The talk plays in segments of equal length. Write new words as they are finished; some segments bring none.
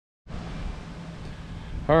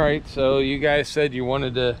All right, so you guys said you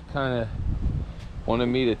wanted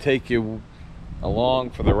me to take you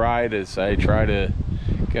along for the ride as I try to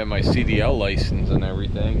get my CDL license and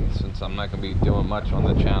everything, since I'm not going to be doing much on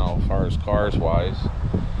the channel as far as cars wise.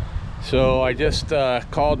 So I just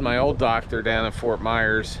called my old doctor down in Fort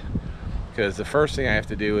Myers, because the first thing I have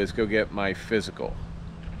to do is go get my physical.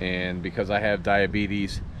 And because I have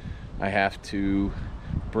diabetes, I have to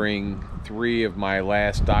bring 3 of my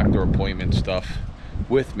last doctor appointment stuff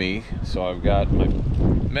with me. So I've got my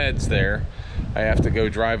meds there. I have to go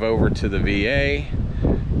drive over to the VA,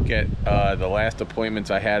 get the last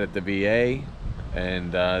appointments I had at the VA,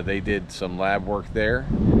 and they did some lab work there.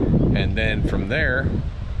 And then from there,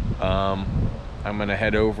 I'm gonna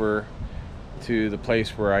head over to the place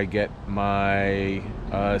where I get my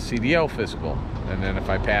CDL physical. And then if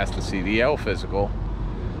I pass the CDL physical,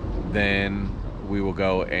 then we will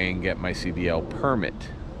go and get my CDL permit.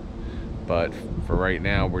 But for right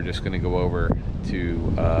now, we're just going to go over to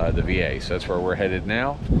the VA. So that's where we're headed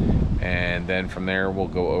now. And then from there, we'll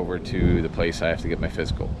go over to the place I have to get my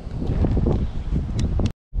physical.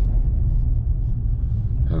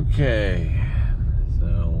 Okay,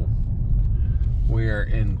 so we are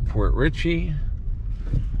in Port Richey.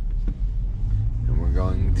 And we're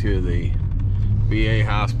going to the VA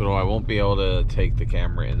hospital. I won't be able to take the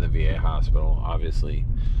camera in the VA hospital, obviously.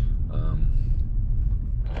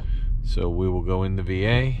 So we will go in the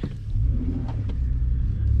VA,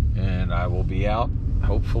 and I will be out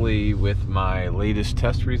hopefully with my latest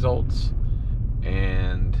test results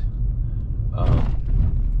and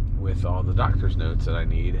with all the doctor's notes that I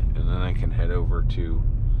need, and then I can head over to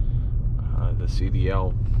the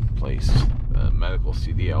CDL place, the medical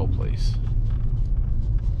CDL place.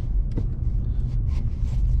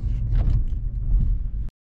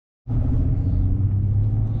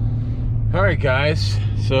 All right, guys,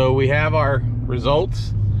 so we have our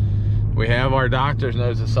results. We have our doctor's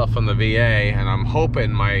notes and stuff from the VA, and I'm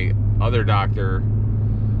hoping my other doctor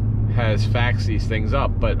has faxed these things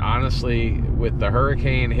up. But honestly, with the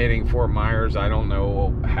hurricane hitting Fort Myers, I don't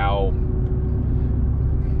know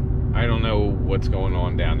what's going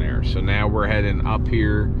on down there. So now we're heading up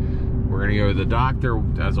here. We're gonna go to the doctor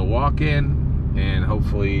as a walk-in, and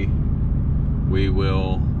hopefully we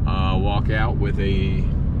will walk out with a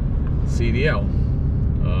CDL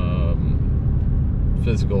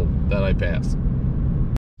physical that I passed.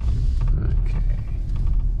 Okay.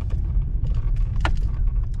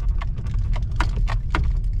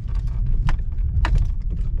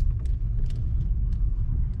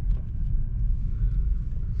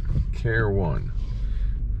 Care One.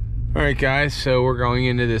 All right, guys, so we're going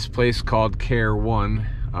into this place called Care One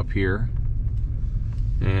up here,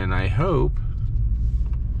 and I hope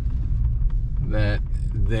that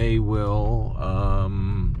they will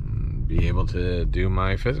be able to do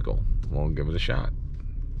my physical. We'll give it a shot.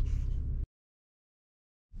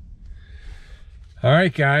 All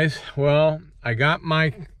right, guys, well, I got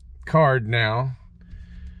my card now,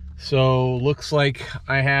 so looks like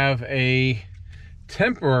I have a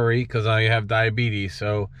temporary, because I have diabetes,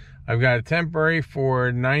 so I've got a temporary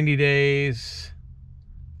for 90 days.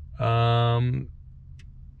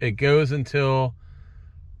 It goes until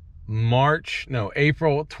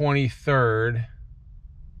April 23rd.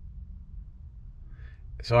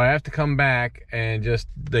 So I have to come back and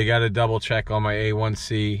they got to double check on my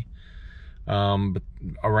A1C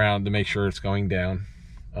around to make sure it's going down.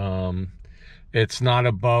 It's not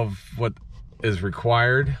above what is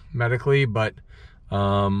required medically, but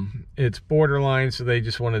it's borderline, so they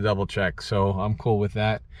just want to double check. So I'm cool with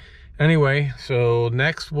that. Anyway, so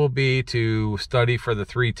next will be to study for the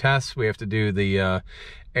 3 tests. We have to do the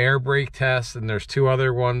air brake test, and there's 2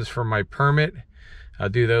 other ones for my permit. I'll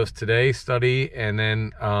do those today, study, and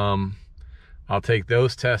then I'll take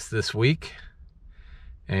those tests this week,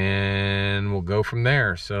 and we'll go from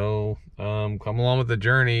there. So come along with the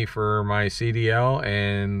journey for my CDL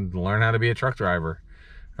and learn how to be a truck driver.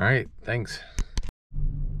 All right, thanks.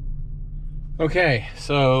 Okay,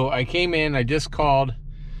 so I came in, I just called,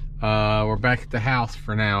 we're back at the house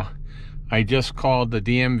for now. I just called the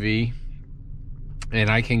DMV, and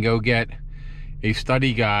I can go get a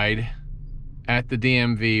study guide at the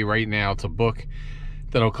DMV right now to book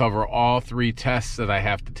that'll cover all 3 tests that I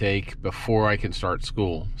have to take before I can start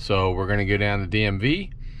school. So we're gonna go down to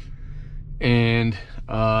DMV, and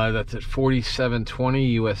that's at 4720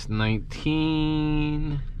 US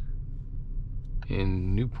 19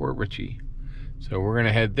 in Newport Richey. So we're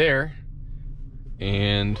gonna head there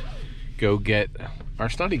and go get our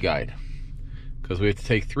study guide, because we have to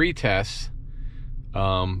take 3 tests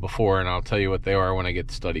before, and I'll tell you what they are when I get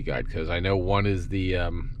the study guide, because I know one is the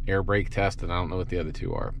air brake test, and I don't know what the other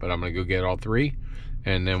two are, but I'm going to go get all three,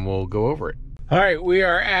 and then we'll go over it. All right, we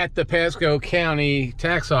are at the Pasco County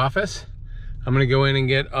Tax Office. I'm going to go in and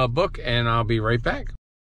get a book, and I'll be right back.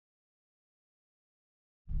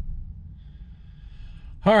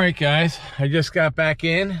 All right, guys, I just got back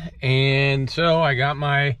in, and so I got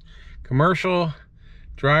my commercial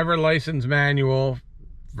driver license manual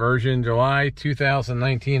version July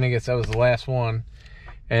 2019. I guess that was the last one,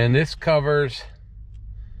 and this covers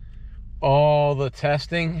all the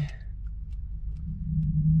testing.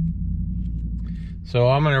 So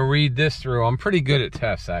I'm going to read this through. I'm pretty good at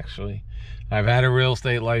tests, actually. I've had a real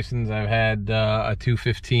estate license. I've had a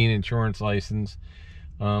 215 insurance license.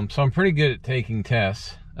 So I'm pretty good at taking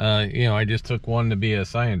tests. You know, I just took one to be a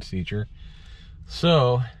science teacher.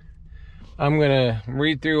 So I'm going to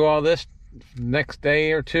read through all this next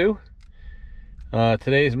day or two.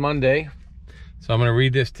 Today's Monday. So I'm going to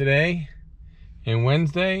read this today and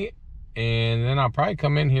Wednesday. And then I'll probably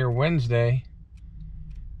come in here Wednesday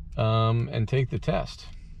and take the test.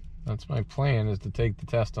 That's my plan, is to take the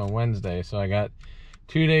test on Wednesday. So I got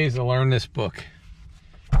 2 days to learn this book,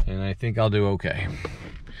 and I think I'll do okay.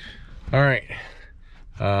 All right,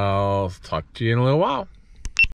 I'll talk to you in a little while.